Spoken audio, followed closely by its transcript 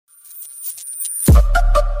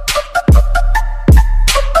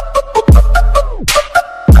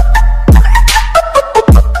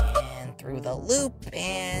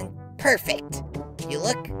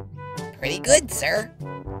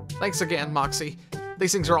Thanks again, Moxie.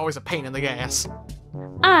 These things are always a pain in the ass.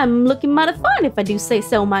 I'm looking mighty fine if I do say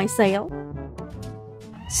so myself.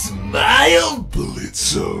 Smile,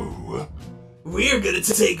 Blitzo. We're gonna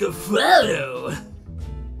take a photo.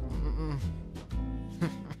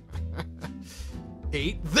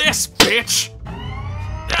 Eat this, bitch!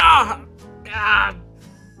 Ah! Ah!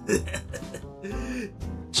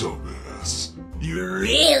 Dumbass. You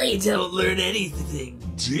really don't learn anything,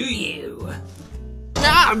 do you?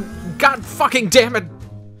 Ah! God fucking damn it!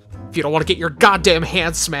 If you don't want to get your goddamn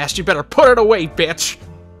hand smashed, you better put it away, bitch!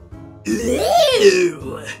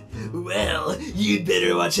 Ew! Well, you'd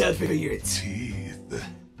better watch out for your teeth.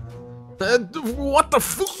 What the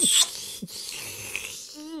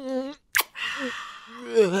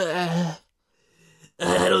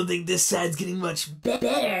I don't think this side's getting much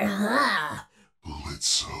better, huh?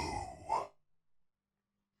 Blitzo.